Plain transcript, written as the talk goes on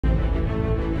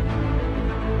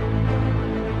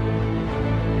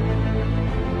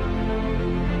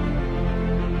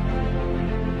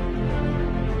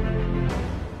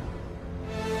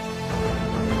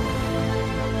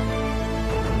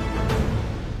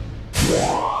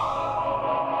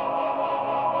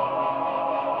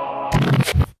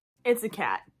It's a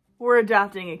cat. We're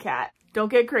adopting a cat.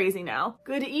 Don't get crazy now.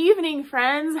 Good evening,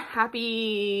 friends.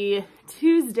 Happy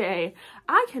Tuesday.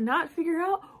 I cannot figure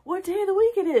out what day of the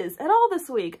week it is at all this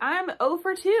week. I'm 0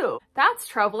 for 2. That's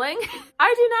troubling.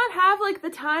 I do not have like the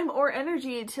time or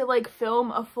energy to like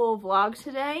film a full vlog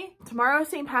today. Tomorrow is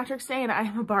St. Patrick's Day and I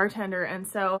am a bartender, and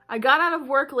so I got out of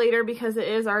work later because it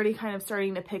is already kind of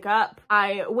starting to pick up.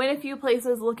 I went a few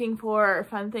places looking for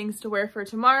fun things to wear for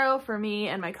tomorrow for me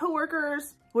and my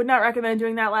coworkers. Would not recommend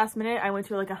doing that last minute. I went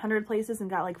to like 100 places and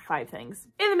got like 5 things.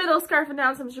 In the middle, scarfing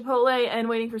down some Chipotle and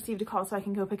waiting for Steve to call so I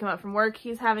can go pick him up from work.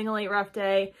 He's having a late rough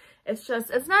day. It's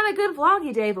not a good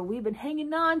vloggy day, but we've been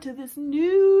hanging on to this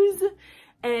news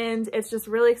and it's just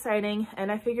really exciting. And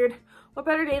I figured what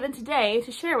better day than today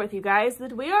to share with you guys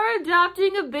that we are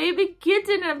adopting a baby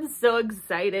kitten. I'm so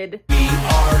excited. We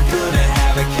are gonna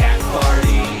have a cat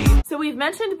party. So we've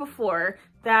mentioned before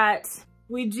that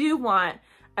we do want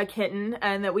a kitten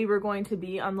and that we were going to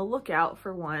be on the lookout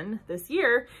for one this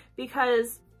year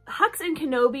because Hux and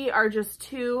Kenobi are just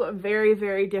 2 very,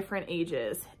 very different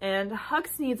ages, and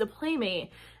Hux needs a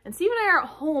playmate, and Steve and I are at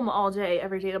home all day,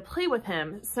 every day to play with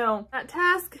him. So that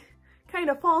task kind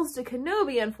of falls to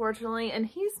Kenobi, unfortunately, and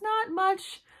he's not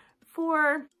much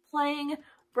for playing,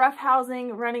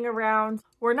 roughhousing, running around.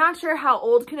 We're not sure how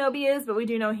old Kenobi is, but we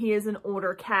do know he is an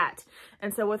older cat.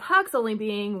 And so with Hux only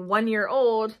being 1 year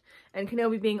old and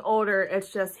Kenobi being older,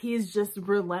 he's just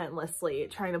relentlessly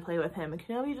trying to play with him. And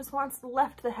Kenobi just wants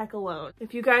left the heck alone.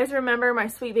 If you guys remember my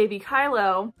sweet baby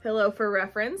Kylo, pillow for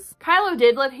reference, Kylo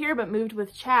did live here but moved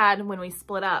with Chad when we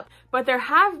split up. But there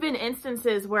have been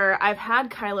instances where I've had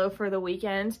Kylo for the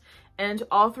weekend and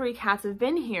all 3 cats have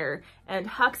been here, and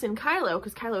Hux and Kylo,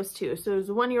 because Kylo's 2, so there's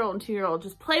a 1 year old and 2 year old,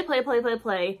 just play,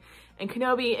 and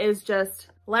Kenobi is just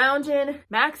lounging,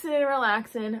 maxing and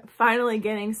relaxing, finally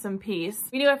getting some peace.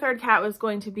 We knew a 3rd cat was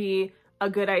going to be a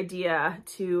good idea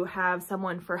to have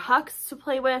someone for Hux to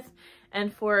play with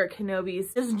and for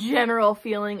Kenobi's just general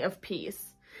feeling of peace.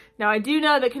 Now, I do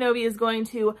know that Kenobi is going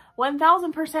to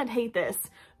 1000% hate this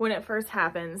when it first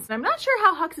happens. And I'm not sure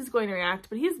how Hux is going to react,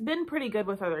 but he's been pretty good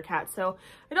with other cats, so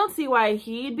I don't see why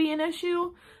he'd be an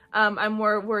issue. I'm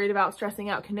more worried about stressing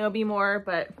out Kenobi more,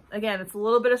 but again, it's a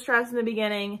little bit of stress in the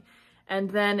beginning, and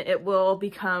then it will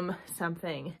become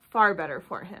something far better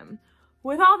for him.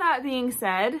 With all that being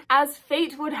said, as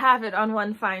fate would have it on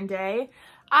one fine day,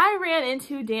 I ran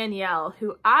into Danielle,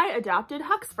 who I adopted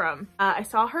Hux from. I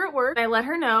saw her at work. I let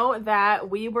her know that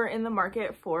we were in the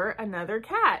market for another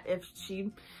cat. If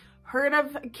she heard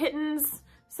of kittens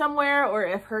somewhere, or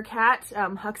if her cat,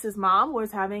 Hux's mom,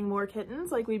 was having more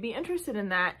kittens, like we'd be interested in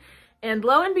that. And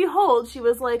lo and behold, she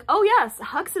was like, oh yes,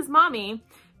 Hux's mommy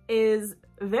is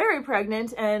very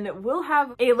pregnant and we'll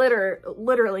have a litter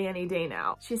literally any day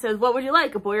now. She says, what would you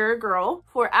like, a boy or a girl?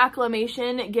 For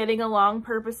acclimation, getting along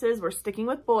purposes, we're sticking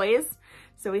with boys.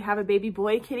 So we have a baby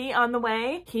boy kitty on the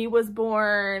way. He was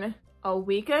born a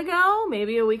week ago,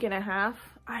 maybe a week and a half.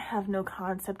 I have no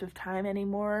concept of time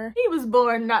anymore. He was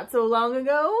born not so long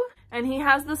ago, and he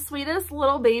has the sweetest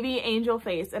little baby angel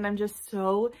face, and I'm just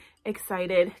so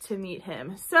excited to meet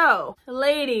him. So,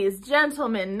 ladies,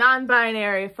 gentlemen,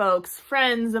 non-binary folks,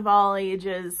 friends of all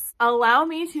ages, allow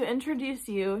me to introduce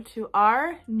you to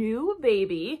our new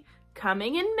baby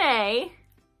coming in May,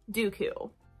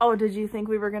 Dooku. Oh, did you think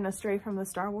we were gonna stray from the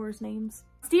Star Wars names?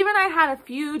 Steve and I had a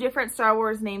few different Star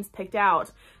Wars names picked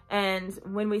out, and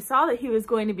when we saw that he was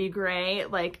going to be gray,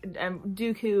 like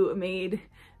Dooku made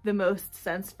the most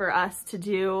sense for us to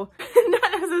do.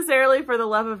 Not necessarily for the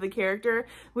love of the character,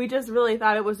 we just really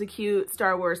thought it was a cute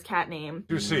Star Wars cat name.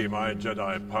 You see, my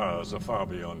Jedi powers are far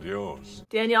beyond yours.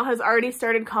 Danielle has already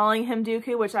started calling him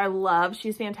Dooku, which I love.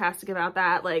 She's fantastic about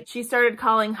that. Like, she started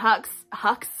calling Hux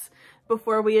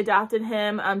before we adopted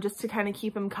him, just to kind of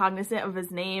keep him cognizant of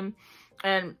his name.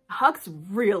 And Hux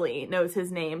really knows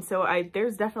his name, so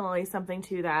there's definitely something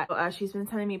to that. She's been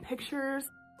sending me pictures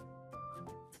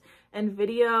and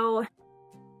video.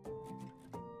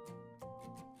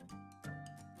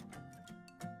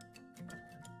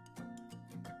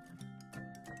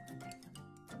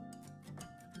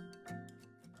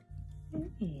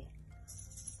 Hey.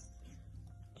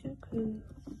 Dooku.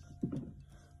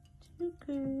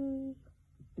 Dooku.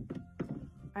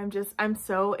 I'm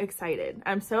so excited.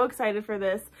 I'm so excited for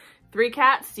this. 3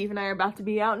 cats. Steve and I are about to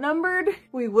be outnumbered.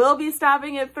 We will be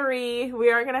stopping at 3.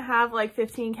 We are gonna have like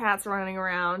 15 cats running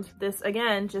around. This,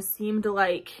 again, just seemed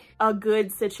like a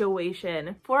good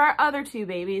situation for our other 2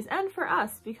 babies and for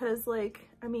us because, like,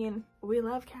 I mean, we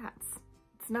love cats.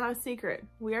 It's not a secret.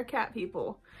 We are cat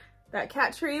people. That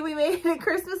cat tree we made at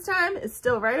Christmas time is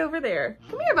still right over there.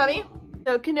 Come here, Bubby.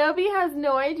 So Kenobi has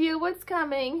no idea what's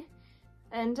coming,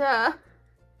 and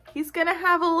he's gonna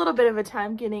have a little bit of a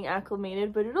time getting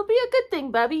acclimated, but it'll be a good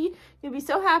thing, Bubby. You'll be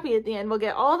so happy at the end. We'll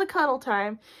get all the cuddle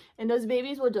time, and those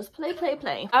babies will just play, play,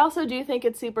 play. I also do think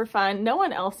it's super fun. No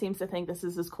one else seems to think this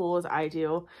is as cool as I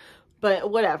do,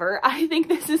 but whatever. I think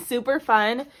this is super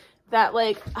fun that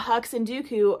like Hux and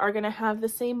Dooku are gonna have the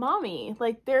same mommy.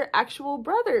 Like they're actual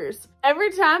brothers.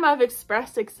 Every time I've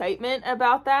expressed excitement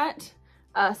about that,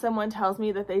 someone tells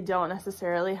me that they don't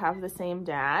necessarily have the same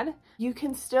dad. You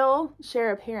can still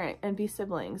share a parent and be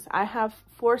siblings. I have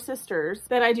 4 sisters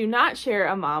that I do not share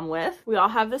a mom with. We all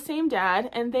have the same dad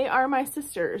and they are my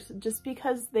sisters. Just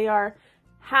because they are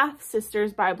half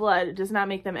sisters by blood does not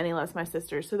make them any less my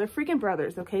sisters. So they're freaking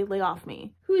brothers, okay? Lay off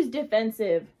me. Who's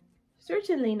defensive?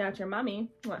 Certainly not your mommy.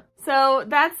 So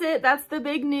that's it. That's the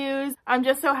big news. I'm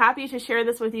just so happy to share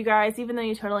this with you guys, even though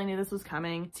you totally knew this was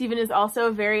coming. Steven is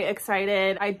also very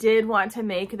excited. I did want to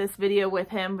make this video with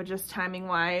him, but just timing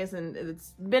wise, and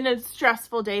it's been a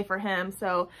stressful day for him.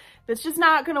 So it's just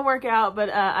not going to work out, but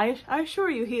I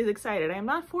assure you he's excited. I am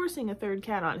not forcing a 3rd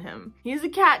cat on him. He's a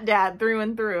cat dad through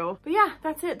and through. But yeah,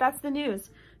 that's it. That's the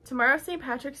news. Tomorrow's St.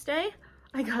 Patrick's Day.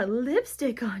 I got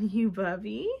lipstick on you,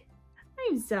 Bubby.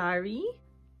 I'm sorry.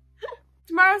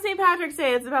 Tomorrow's St. Patrick's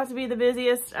Day. It's about to be the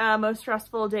busiest, most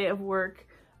stressful day of work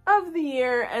of the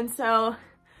year. And so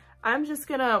I'm just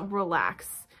gonna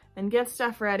relax and get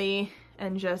stuff ready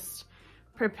and just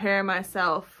prepare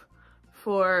myself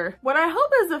for what I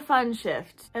hope is a fun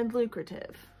shift and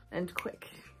lucrative and quick.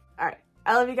 All right.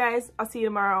 I love you guys. I'll see you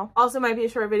tomorrow. Also might be a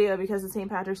short video because it's St.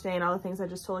 Patrick's Day and all the things I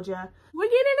just told you. We're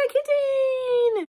getting a kitty.